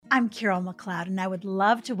I'm Carol McLeod, and I would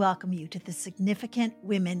love to welcome you to the Significant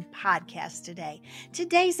Women podcast today.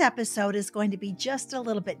 Today's episode is going to be just a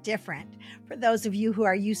little bit different for those of you who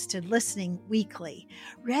are used to listening weekly.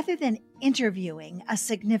 Rather than interviewing a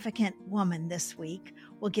significant woman this week,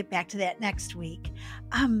 we'll get back to that next week.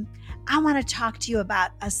 I want to talk to you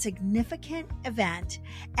about a significant event,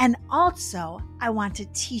 and also I want to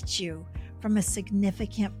teach you from a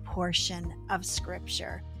significant portion of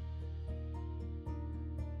Scripture.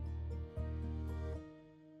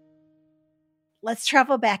 Let's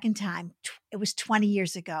travel back in time. It was 20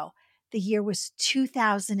 years ago. The year was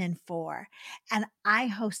 2004, and I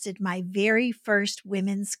hosted my very first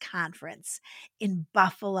women's conference in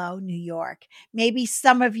Buffalo, New York. Maybe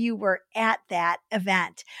some of you were at that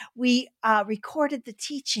event. We recorded the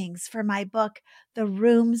teachings for my book, The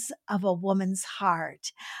Rooms of a Woman's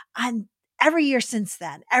Heart. And every year since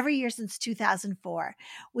then, every year since 2004,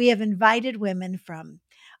 we have invited women from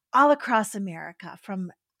all across America,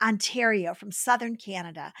 from Ontario, from Southern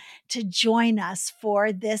Canada, to join us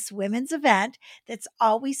for this women's event that's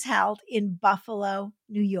always held in Buffalo,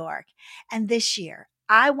 New York. And this year,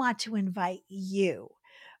 I want to invite you,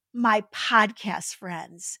 my podcast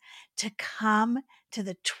friends, to come to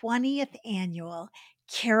the 20th annual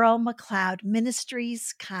Carol McLeod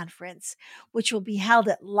Ministries Conference, which will be held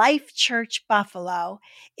at Life Church Buffalo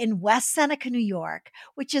in West Seneca, New York,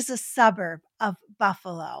 which is a suburb of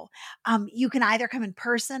Buffalo. You can either come in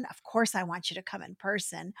person. Of course, I want you to come in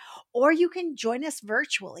person, or you can join us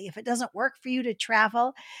virtually. If it doesn't work for you to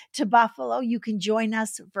travel to Buffalo, you can join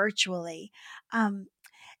us virtually.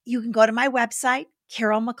 You can go to my website,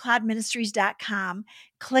 carolmcleodministries.com,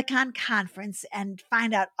 click on conference, and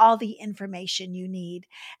find out all the information you need.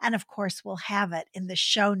 And of course, we'll have it in the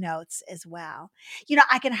show notes as well. You know,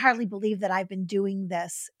 I can hardly believe that I've been doing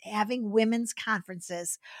this, having women's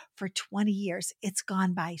conferences for 20 years. It's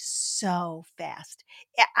gone by so fast.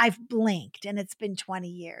 I've blinked and it's been 20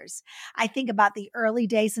 years. I think about the early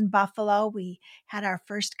days in Buffalo. We had our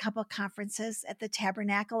first couple conferences at the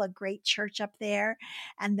Tabernacle, a great church up there,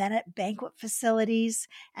 and then at banquet facilities.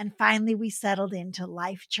 And finally, we settled into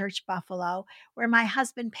Life Church Buffalo, where my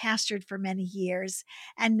husband pastored for many years.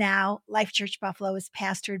 And now Life Church Buffalo is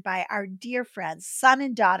pastored by our dear friends, son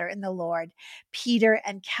and daughter in the Lord, Peter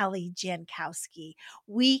and Kelly Jankowski.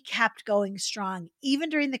 We kept going strong, even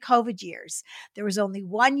during the COVID years. There was only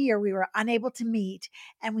 1 year we were unable to meet,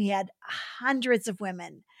 and we had hundreds of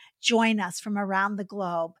women join us from around the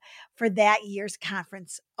globe for that year's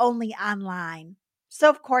conference, only online. So,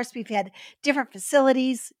 of course, we've had different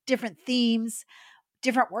facilities, different themes,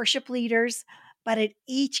 different worship leaders, but at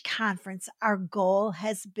each conference, our goal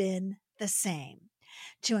has been the same: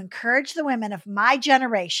 to encourage the women of my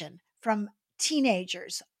generation, from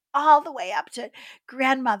teenagers all the way up to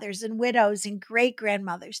grandmothers and widows and great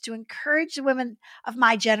grandmothers, to encourage the women of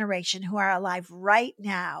my generation who are alive right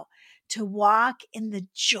now to walk in the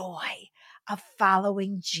joy of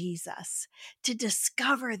following Jesus, to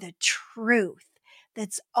discover the truth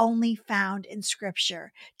that's only found in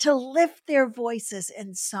Scripture, to lift their voices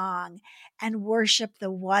in song and worship the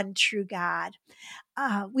one true God.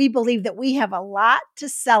 We believe that we have a lot to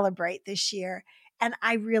celebrate this year, and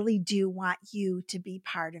I really do want you to be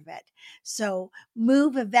part of it. So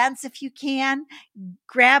move events if you can.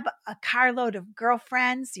 Grab a carload of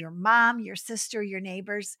girlfriends, your mom, your sister, your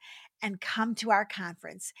neighbors, and come to our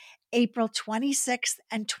conference, April 26th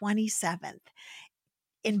and 27th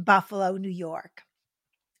in Buffalo, New York.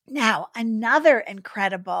 Now, another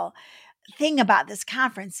incredible thing about this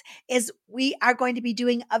conference is we are going to be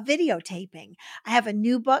doing a videotaping. I have a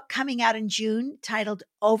new book coming out in June titled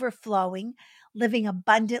Overflowing: Living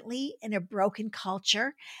Abundantly in a Broken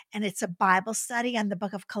Culture. And it's a Bible study on the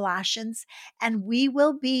book of Colossians. And we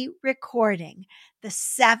will be recording the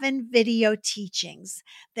 7 video teachings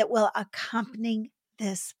that will accompany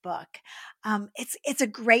this book. It's a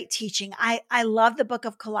great teaching. I love the book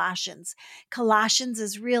of Colossians. Colossians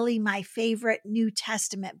is really my favorite New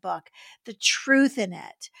Testament book. The truth in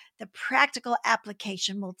it, the practical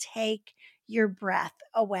application will take your breath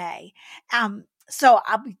away. So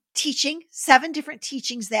I'll be teaching 7 different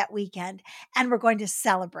teachings that weekend, and we're going to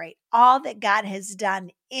celebrate all that God has done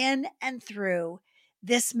in and through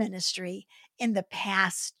this ministry in the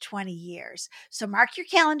past 20 years. So mark your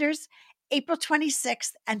calendars, April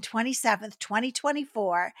 26th and 27th,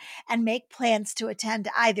 2024, and make plans to attend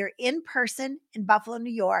either in person in Buffalo,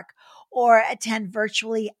 New York, or attend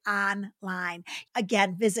virtually online.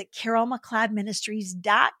 Again, visit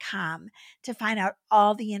carolmcleodministries.com to find out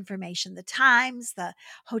all the information, the times, the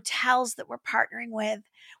hotels that we're partnering with.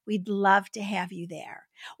 We'd love to have you there.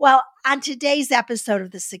 Well, on today's episode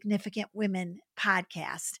of the Significant Women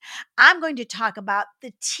podcast, I'm going to talk about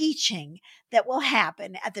the teaching that will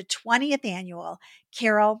happen at the 20th annual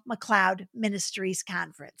Carol McLeod Ministries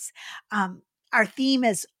Conference. Our theme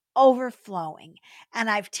is overflowing, and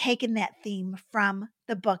I've taken that theme from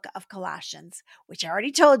the book of Colossians, which I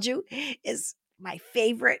already told you is my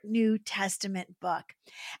favorite New Testament book.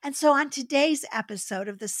 And so on today's episode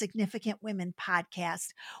of the Significant Women podcast,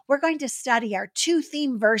 we're going to study our 2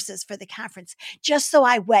 theme verses for the conference, just so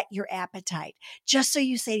I whet your appetite, just so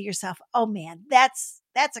you say to yourself, oh man, that's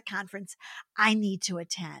a conference I need to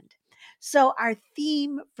attend. So our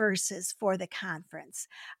theme verses for the conference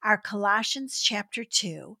are Colossians chapter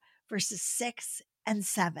 2, verses 6 and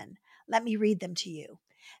 7. Let me read them to you.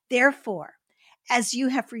 Therefore, as you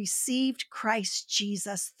have received Christ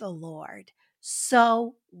Jesus the Lord,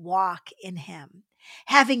 so walk in him,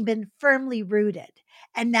 having been firmly rooted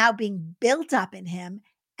and now being built up in him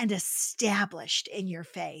and established in your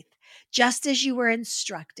faith, just as you were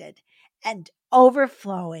instructed, and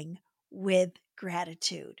overflowing with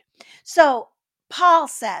gratitude. So Paul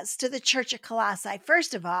says to the church at Colossae,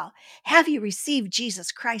 first of all, have you received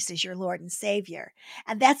Jesus Christ as your Lord and Savior?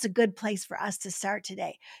 And that's a good place for us to start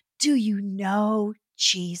today. Do you know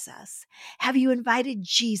Jesus? Have you invited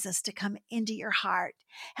Jesus to come into your heart?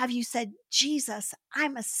 Have you said, Jesus,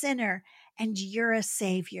 I'm a sinner and you're a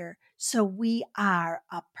Savior, so we are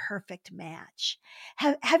a perfect match?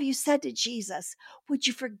 Have you said to Jesus, would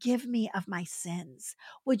you forgive me of my sins?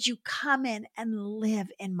 Would you come in and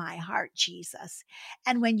live in my heart, Jesus?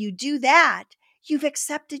 And when you do that, you've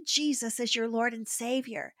accepted Jesus as your Lord and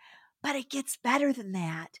Savior. But it gets better than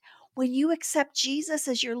that. When you accept Jesus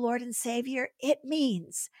as your Lord and Savior, it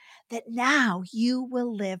means that now you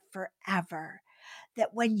will live forever.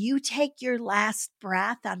 That when you take your last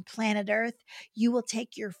breath on planet Earth, you will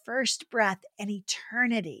take your first breath in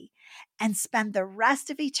eternity and spend the rest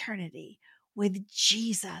of eternity with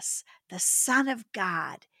Jesus, the Son of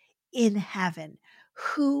God, in heaven.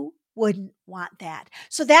 Who wouldn't want that?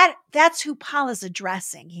 So that's who Paul is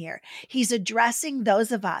addressing here. He's addressing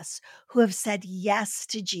those of us who have said yes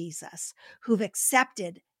to Jesus, who've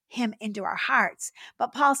accepted him into our hearts.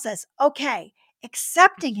 But Paul says, okay,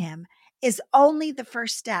 accepting him is only the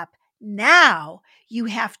first step. Now you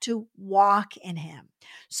have to walk in him.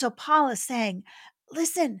 So Paul is saying,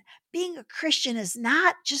 listen, being a Christian is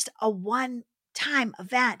not just a one-time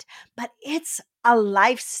event, but it's a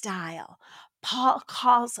lifestyle. Paul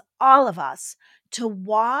calls all of us to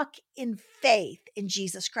walk in faith in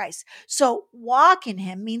Jesus Christ. So walk in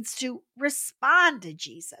him means to respond to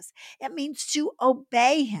Jesus. It means to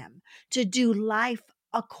obey him, to do life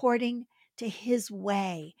according to his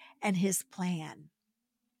way and his plan.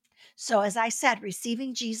 So, as I said,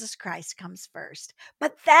 receiving Jesus Christ comes first,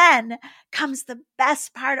 but then comes the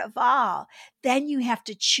best part of all. Then you have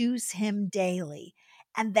to choose him daily.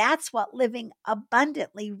 And that's what living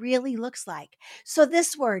abundantly really looks like. So,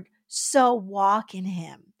 this word, so walk in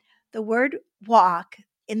him. The word walk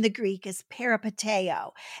in the Greek is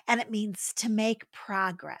peripateo, and it means to make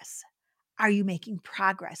progress. Are you making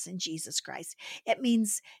progress in Jesus Christ? It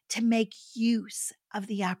means to make use of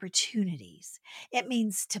the opportunities. It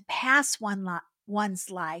means to pass one's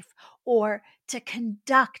life or to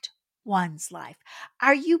conduct one's life.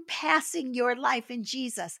 Are you passing your life in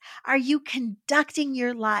Jesus? Are you conducting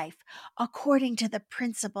your life according to the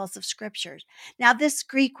principles of scriptures? Now, this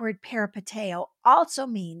Greek word peripateo also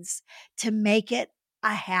means to make it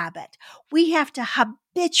a habit. We have to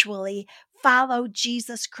habitually follow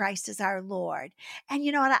Jesus Christ as our Lord. And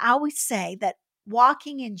you know what? I always say that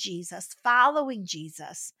walking in Jesus, following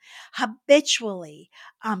Jesus, habitually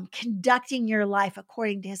conducting your life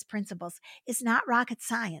according to his principles is not rocket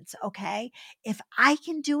science, okay? If I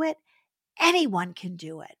can do it, anyone can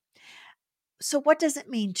do it. So what does it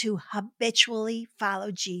mean to habitually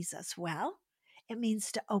follow Jesus? Well, it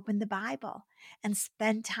means to open the Bible and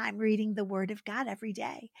spend time reading the Word of God every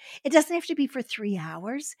day. It doesn't have to be for 3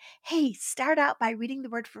 hours. Hey, start out by reading the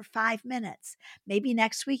Word for 5 minutes. Maybe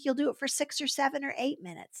next week you'll do it for 6 or 7 or 8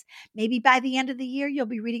 minutes. Maybe by the end of the year you'll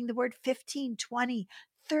be reading the Word 15, 20,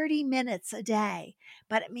 30 minutes a day.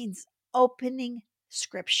 But it means opening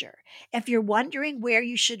Scripture. If you're wondering where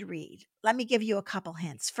you should read, let me give you a couple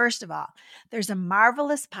hints. First of all, there's a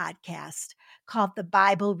marvelous podcast called The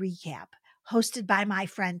Bible Recap hosted by my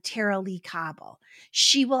friend Tara Lee Cobble.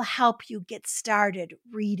 She will help you get started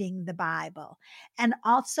reading the Bible. And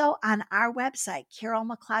also on our website, Carol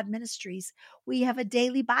McLeod Ministries, we have a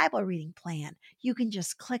daily Bible reading plan. You can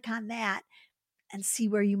just click on that and see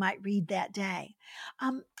where you might read that day.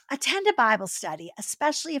 Attend a Bible study,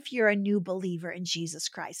 especially if you're a new believer in Jesus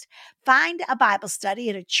Christ. Find a Bible study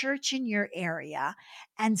at a church in your area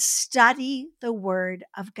and study the Word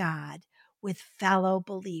of God with fellow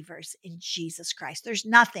believers in Jesus Christ. There's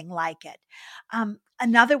nothing like it.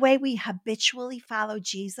 Another way we habitually follow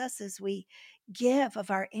Jesus is we give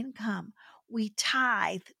of our income. We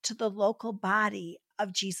tithe to the local body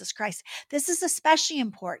of Jesus Christ. This is especially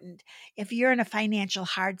important if you're in a financial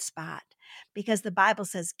hard spot, because the Bible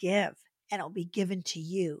says, give and it'll be given to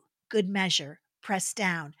you. Good measure, pressed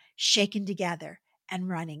down, shaken together, and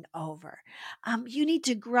running over. You need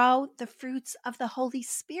to grow the fruits of the Holy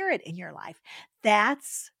Spirit in your life.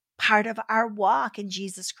 That's part of our walk in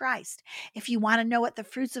Jesus Christ. If you want to know what the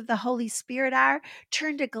fruits of the Holy Spirit are,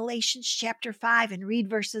 turn to Galatians chapter 5 and read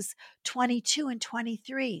verses 22 and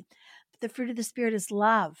 23. The fruit of the Spirit is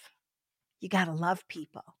love. You got to love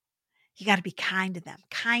people. You got to be kind to them.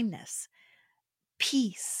 Kindness,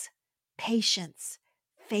 peace, patience,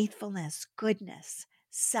 faithfulness, goodness,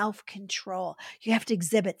 self-control. You have to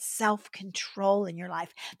exhibit self-control in your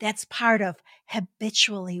life. That's part of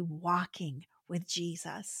habitually walking with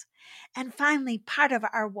Jesus. And finally, part of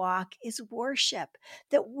our walk is worship,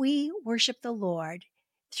 that we worship the Lord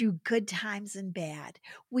through good times and bad.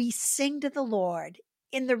 We sing to the Lord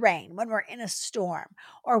in the rain, when we're in a storm,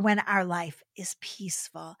 or when our life is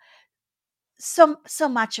peaceful. So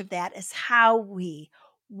much of that is how we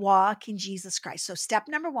walk in Jesus Christ. So step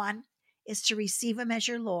number 1 is to receive him as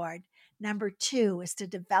your Lord. Number 2 is to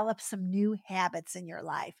develop some new habits in your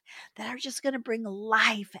life that are just going to bring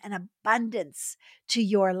life and abundance to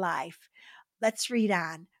your life. Let's read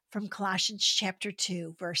on from Colossians chapter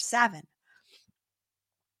 2, verse 7.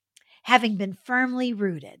 Having been firmly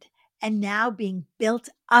rooted and now being built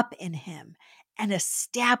up in him and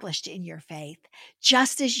established in your faith,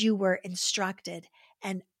 just as you were instructed,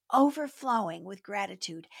 and overflowing with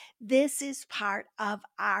gratitude. This is part of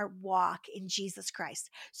our walk in Jesus Christ.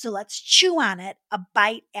 So let's chew on it a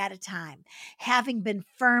bite at a time, having been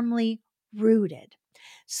firmly rooted.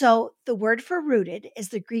 So the word for rooted is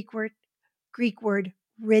the Greek word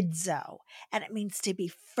ridzo, and it means to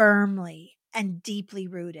be firmly and deeply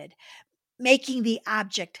rooted, making the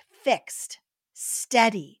object fixed,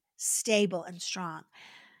 steady, stable, and strong.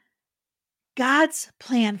 God's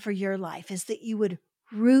plan for your life is that you would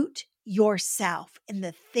root yourself in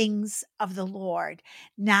the things of the Lord,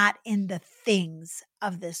 not in the things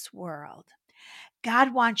of this world.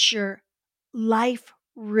 God wants your life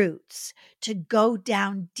roots to go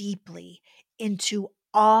down deeply into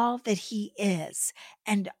all that he is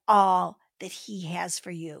and all that he has for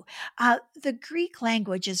you. The Greek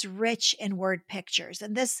language is rich in word pictures,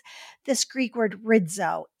 and this Greek word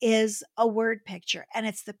ridzo is a word picture, and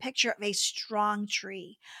it's the picture of a strong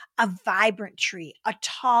tree, a vibrant tree, a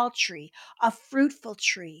tall tree, a fruitful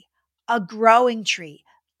tree, a growing tree.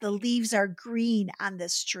 The leaves are green on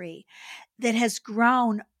this tree that has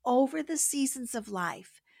grown over the seasons of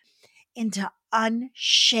life into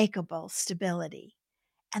unshakable stability.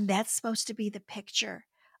 And that's supposed to be the picture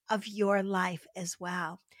of your life as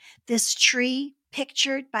well. This tree,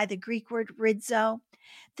 pictured by the Greek word ridzo,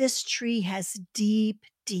 this tree has deep,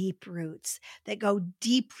 deep roots that go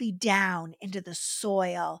deeply down into the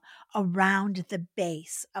soil around the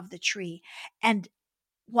base of the tree. And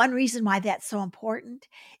one reason why that's so important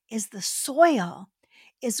is the soil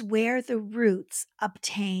is where the roots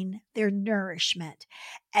obtain their nourishment.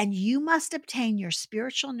 And you must obtain your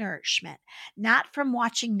spiritual nourishment, not from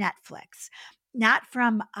watching Netflix, not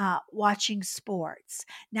from watching sports,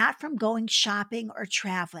 not from going shopping or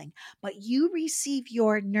traveling, but you receive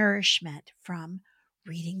your nourishment from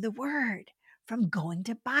reading the Word, from going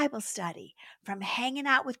to Bible study, from hanging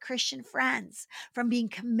out with Christian friends, from being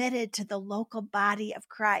committed to the local body of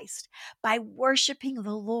Christ, by worshiping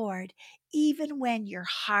the Lord even when your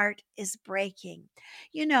heart is breaking.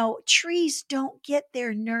 You know, trees don't get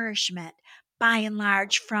their nourishment by and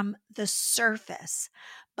large from the surface,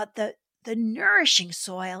 but the nourishing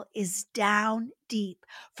soil is down deep,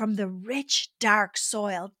 from the rich, dark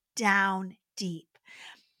soil down deep.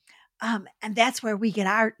 And that's where we get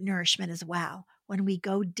our nourishment as well, when we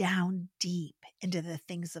go down deep into the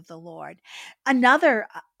things of the Lord. Another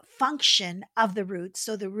function of the roots,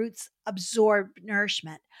 so the roots absorb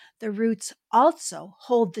nourishment. The roots also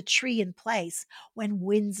hold the tree in place when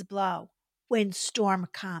winds blow, when storm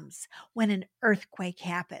comes, when an earthquake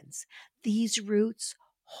happens. These roots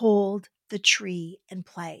hold the tree in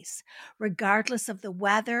place. Regardless of the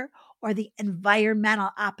weather or the environmental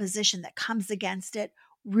opposition that comes against it,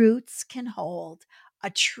 roots can hold a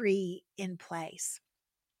tree in place.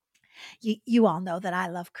 You all know that I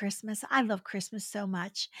love Christmas. I love Christmas so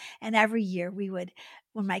much. And every year when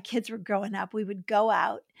my kids were growing up, we would go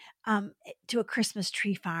out to a Christmas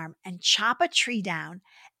tree farm and chop a tree down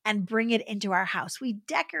and bring it into our house. We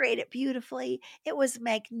decorate it beautifully. It was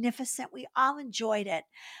magnificent. We all enjoyed it.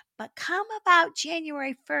 But come about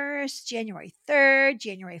January 1st, January 3rd,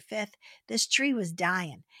 January 5th, this tree was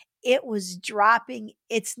dying. It was dropping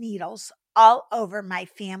its needles all over my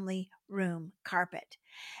family room carpet.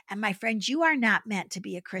 And my friends, you are not meant to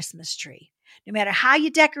be a Christmas tree. No matter how you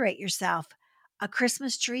decorate yourself, a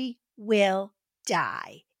Christmas tree will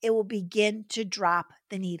die. It will begin to drop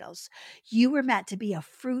the needles. You were meant to be a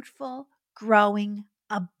fruitful, growing,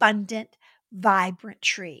 abundant, vibrant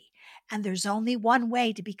tree. And there's only one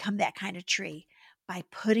way to become that kind of tree: by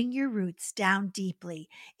putting your roots down deeply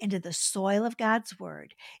into the soil of God's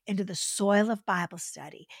word, into the soil of Bible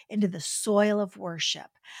study, into the soil of worship.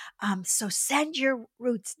 So send your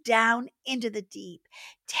roots down into the deep.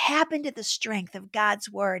 Tap into the strength of God's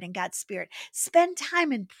word and God's spirit. Spend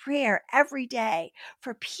time in prayer every day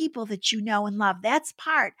for people that you know and love. That's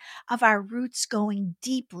part of our roots going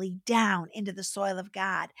deeply down into the soil of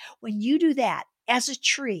God. When you do that, as a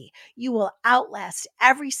tree, you will outlast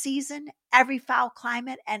every season, every foul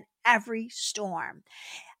climate, and every storm.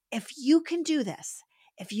 If you can do this,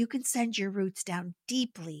 if you can send your roots down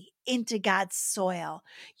deeply into God's soil,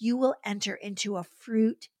 you will enter into a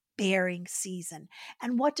fruit bearing season.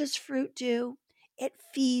 And what does fruit do? It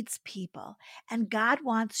feeds people. And God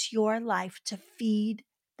wants your life to feed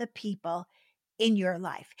the people in your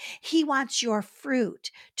life. He wants your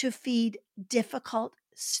fruit to feed difficult,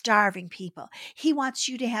 starving people. He wants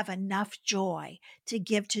you to have enough joy to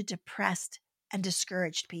give to depressed and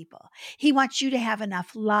discouraged people. He wants you to have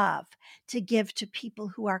enough love to give to people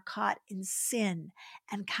who are caught in sin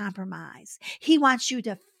and compromise. He wants you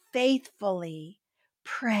to faithfully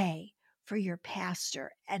pray for your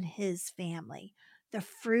pastor and his family. The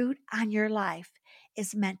fruit on your life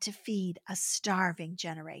is meant to feed a starving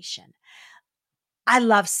generation. I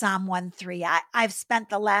love Psalm 1:3. I've spent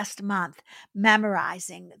the last month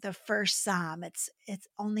memorizing the first Psalm. It's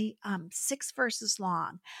only 6 verses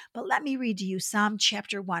long, but let me read to you Psalm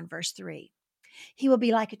chapter 1, verse 3. He will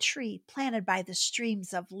be like a tree planted by the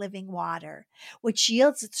streams of living water, which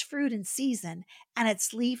yields its fruit in season, and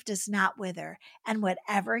its leaf does not wither. And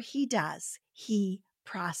whatever he does, he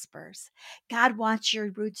prospers. God wants your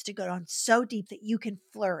roots to go down so deep that you can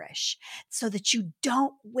flourish, so that you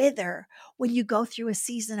don't wither when you go through a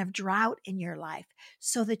season of drought in your life,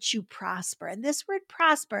 so that you prosper. And this word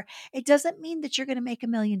prosper, it doesn't mean that you're going to make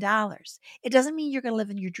 $1,000,000. It doesn't mean you're going to live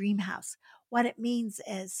in your dream house. What it means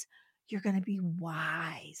is you're going to be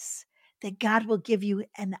wise, that God will give you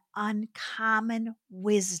an uncommon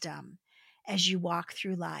wisdom as you walk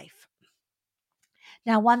through life.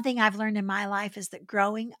 Now, one thing I've learned in my life is that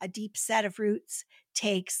growing a deep set of roots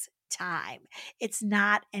takes time. It's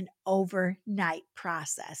not an overnight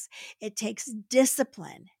process. It takes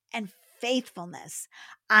discipline and faithfulness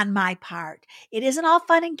on my part. It isn't all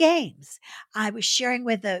fun and games. I was sharing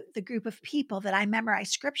with the group of people that I memorize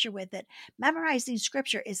scripture with that memorizing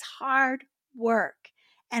scripture is hard work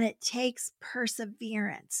and it takes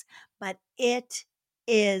perseverance, but it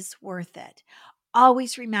is worth it.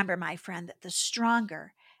 Always remember, my friend, that the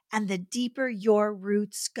stronger and the deeper your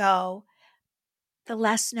roots go, the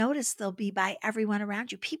less notice they'll be by everyone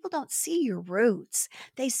around you. People don't see your roots.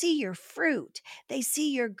 They see your fruit. They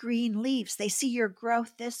see your green leaves. They see your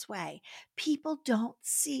growth this way. People don't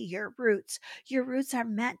see your roots. Your roots are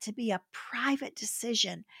meant to be a private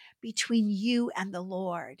decision between you and the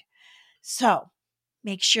Lord. So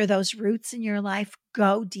make sure those roots in your life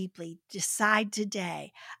go deeply. Decide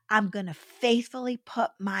today, I'm going to faithfully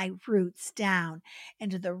put my roots down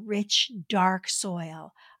into the rich, dark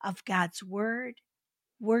soil of God's word,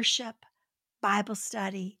 worship, Bible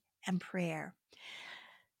study, and prayer.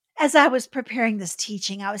 As I was preparing this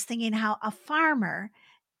teaching, I was thinking how a farmer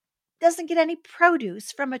doesn't get any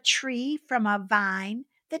produce from a tree, from a vine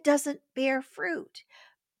that doesn't bear fruit.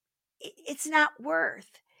 It's not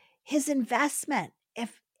worth his investment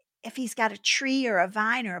if he's got a tree or a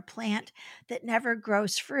vine or a plant that never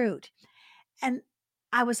grows fruit. And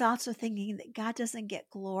I was also thinking that God doesn't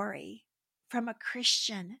get glory from a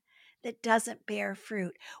Christian that doesn't bear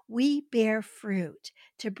fruit. We bear fruit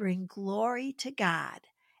to bring glory to God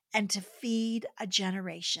and to feed a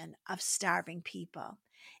generation of starving people.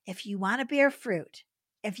 If you want to bear fruit,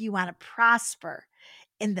 if you want to prosper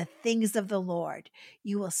in the things of the Lord,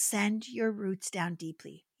 you will send your roots down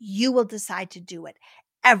deeply. You will decide to do it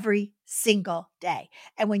every single day.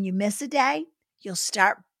 And when you miss a day, you'll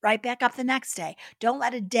start right back up the next day. Don't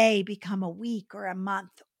let a day become a week or a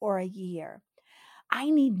month or a year. I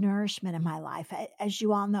need nourishment in my life. As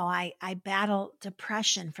you all know, I battle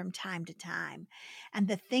depression from time to time. And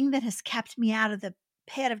the thing that has kept me out of the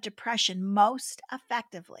pit of depression most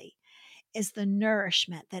effectively is the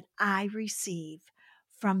nourishment that I receive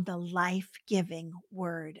from the life giving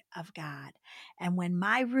Word of God. And when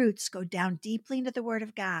my roots go down deeply into the Word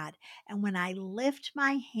of God, and when I lift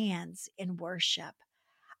my hands in worship,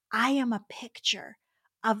 I am a picture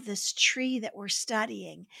of this tree that we're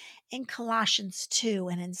studying in Colossians 2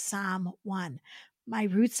 and in Psalm 1. My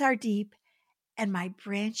roots are deep and my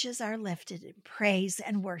branches are lifted in praise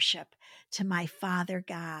and worship to my Father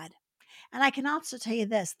God. And I can also tell you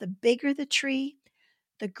this, the bigger the tree,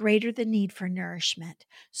 the greater the need for nourishment.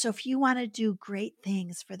 So if you want to do great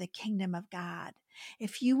things for the kingdom of God,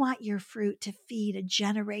 if you want your fruit to feed a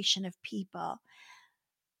generation of people,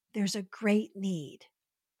 there's a great need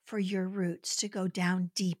for your roots to go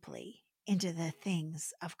down deeply into the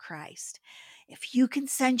things of Christ. If you can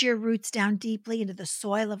send your roots down deeply into the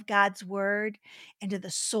soil of God's word, into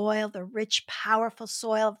the soil, the rich, powerful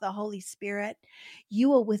soil of the Holy Spirit, you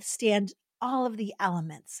will withstand all of the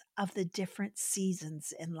elements of the different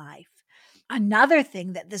seasons in life. Another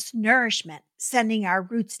thing that this nourishment, sending our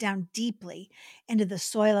roots down deeply into the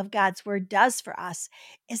soil of God's word, does for us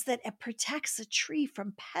is that it protects a tree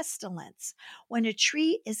from pestilence. When a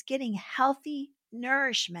tree is getting healthy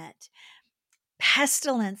nourishment,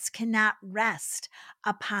 pestilence cannot rest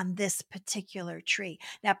upon this particular tree.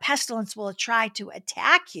 Now, pestilence will try to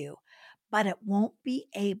attack you, but it won't be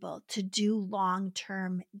able to do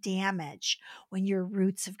long-term damage when your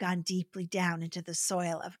roots have gone deeply down into the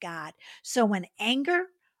soil of God. So when anger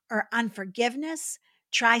or unforgiveness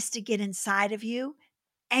tries to get inside of you,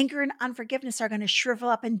 anger and unforgiveness are going to shrivel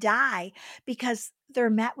up and die because they're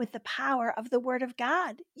met with the power of the word of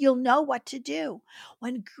God. You'll know what to do.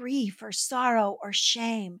 When grief or sorrow or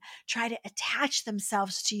shame try to attach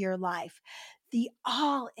themselves to your life, the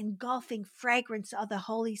all engulfing fragrance of the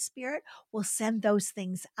Holy Spirit will send those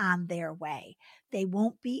things on their way. They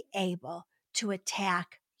won't be able to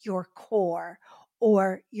attack your core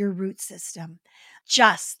or your root system.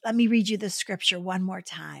 Just let me read you the scripture one more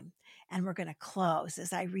time. And we're going to close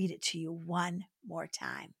as I read it to you one more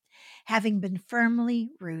time. Having been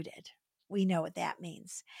firmly rooted, we know what that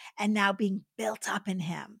means. And now being built up in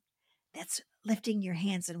Him, that's lifting your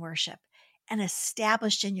hands in worship, and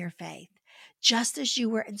established in your faith, just as you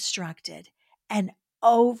were instructed, and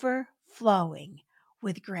overflowing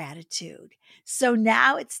with gratitude. So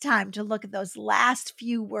now it's time to look at those last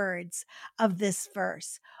few words of this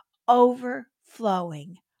verse,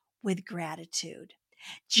 overflowing with gratitude.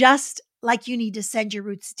 Just like you need to send your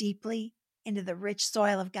roots deeply into the rich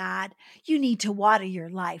soil of God, you need to water your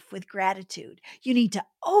life with gratitude. You need to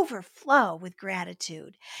overflow with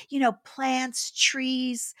gratitude. You know, plants,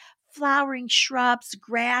 trees, flowering shrubs,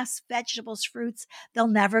 grass, vegetables, fruits, they'll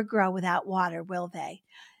never grow without water, will they?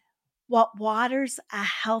 What waters a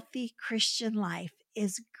healthy Christian life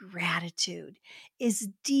is gratitude, is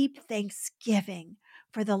deep thanksgiving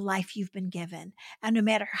for the life you've been given. And no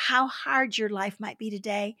matter how hard your life might be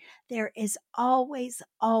today, there is always,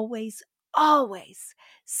 always, always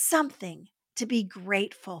something to be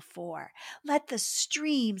grateful for. Let the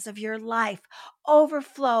streams of your life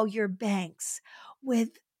overflow your banks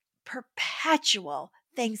with perpetual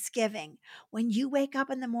thanksgiving. When you wake up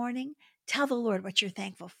in the morning, tell the Lord what you're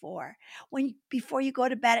thankful for. Before you go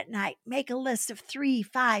to bed at night, make a list of 3,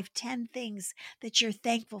 5, 10 things that you're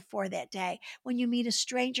thankful for that day. When you meet a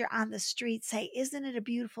stranger on the street, say, "Isn't it a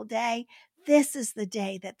beautiful day? This is the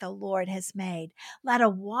day that the Lord has made." Let a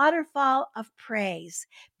waterfall of praise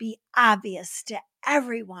be obvious to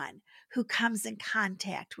everyone who comes in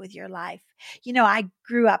contact with your life. You know, I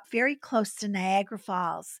grew up very close to Niagara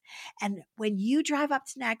Falls. And when you drive up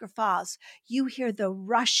to Niagara Falls, you hear the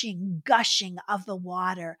rushing, gushing of the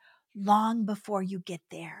water long before you get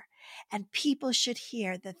there. And people should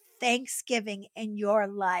hear the thanksgiving in your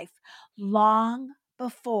life long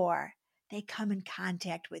before they come in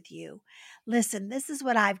contact with you. Listen, this is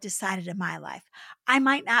what I've decided in my life. I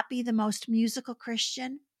might not be the most musical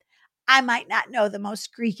Christian. I might not know the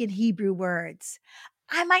most Greek and Hebrew words.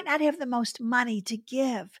 I might not have the most money to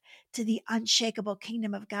give to the unshakable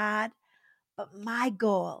kingdom of God. But my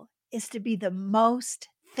goal is to be the most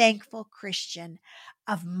thankful Christian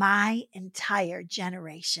of my entire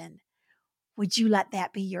generation. Would you let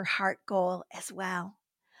that be your heart goal as well?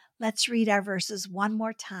 Let's read our verses one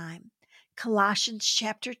more time. Colossians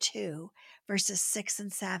chapter 2, verses 6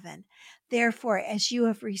 and 7. Therefore, as you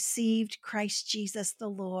have received Christ Jesus the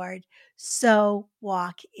Lord, so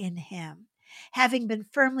walk in him, having been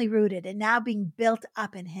firmly rooted and now being built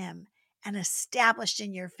up in him and established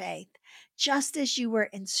in your faith, just as you were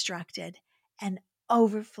instructed, and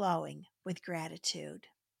overflowing with gratitude.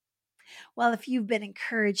 Well, if you've been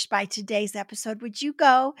encouraged by today's episode, would you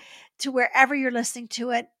go to wherever you're listening to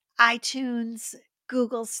it, iTunes,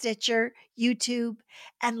 Google, Stitcher, YouTube,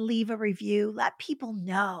 and leave a review? Let people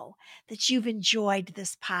know that you've enjoyed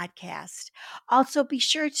this podcast. Also, be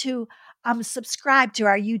sure to subscribe to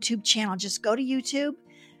our YouTube channel. Just go to YouTube.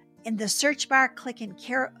 In the search bar,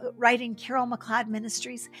 write in Carol McLeod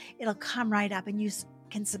Ministries. It'll come right up, and you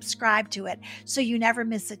can subscribe to it so you never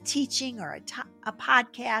miss a teaching or a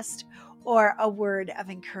podcast or a word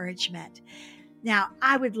of encouragement. Now,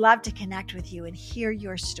 I would love to connect with you and hear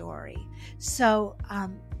your story. So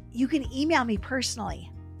you can email me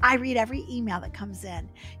personally. I read every email that comes in.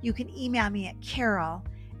 You can email me at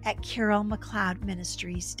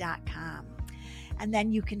carol@carolmcleodministries.com. And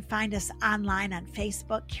then you can find us online on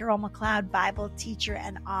Facebook, Carol McLeod, Bible teacher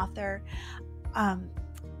and author.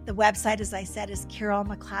 The website, as I said, is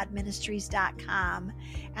carolmcleodministries.com.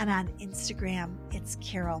 And on Instagram, it's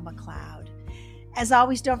Carol McLeod. As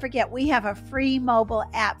always, don't forget, we have a free mobile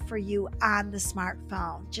app for you on the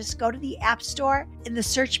smartphone. Just go to the App Store. In the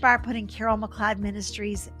search bar, put in Carol McLeod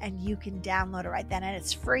Ministries, and you can download it right then, and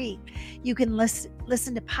it's free. You can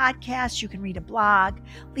listen to podcasts. You can read a blog,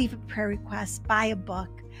 leave a prayer request, buy a book.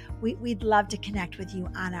 We'd love to connect with you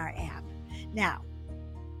on our app. Now,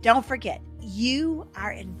 don't forget, you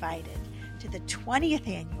are invited to the 20th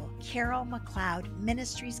Annual Carol McLeod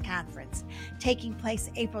Ministries Conference, taking place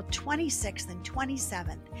April 26th and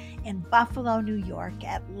 27th in Buffalo, New York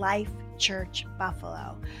at Life Church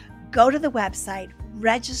Buffalo. Go to the website,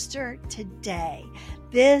 register today.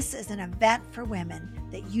 This is an event for women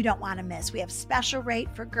that you don't want to miss. We have special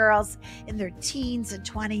rate for girls in their teens and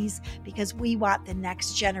 20s because we want the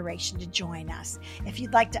next generation to join us. If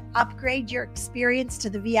you'd like to upgrade your experience to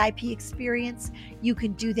the VIP experience, you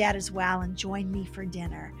can do that as well and join me for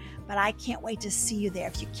dinner. But I can't wait to see you there.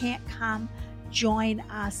 If you can't come, join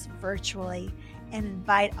us virtually and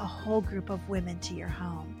invite a whole group of women to your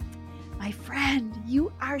home. My friend,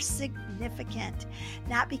 you are significant,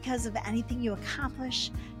 not because of anything you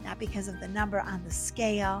accomplish, not because of the number on the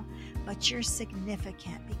scale, but you're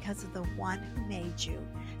significant because of the one who made you,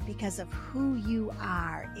 because of who you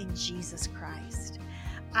are in Jesus Christ.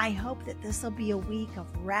 I hope that this will be a week of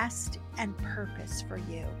rest and purpose for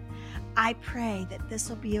you. I pray that this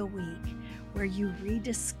will be a week where you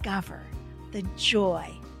rediscover the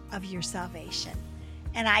joy of your salvation.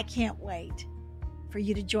 And I can't wait for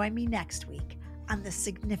you to join me next week on the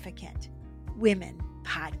Significant Women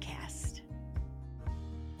Podcast.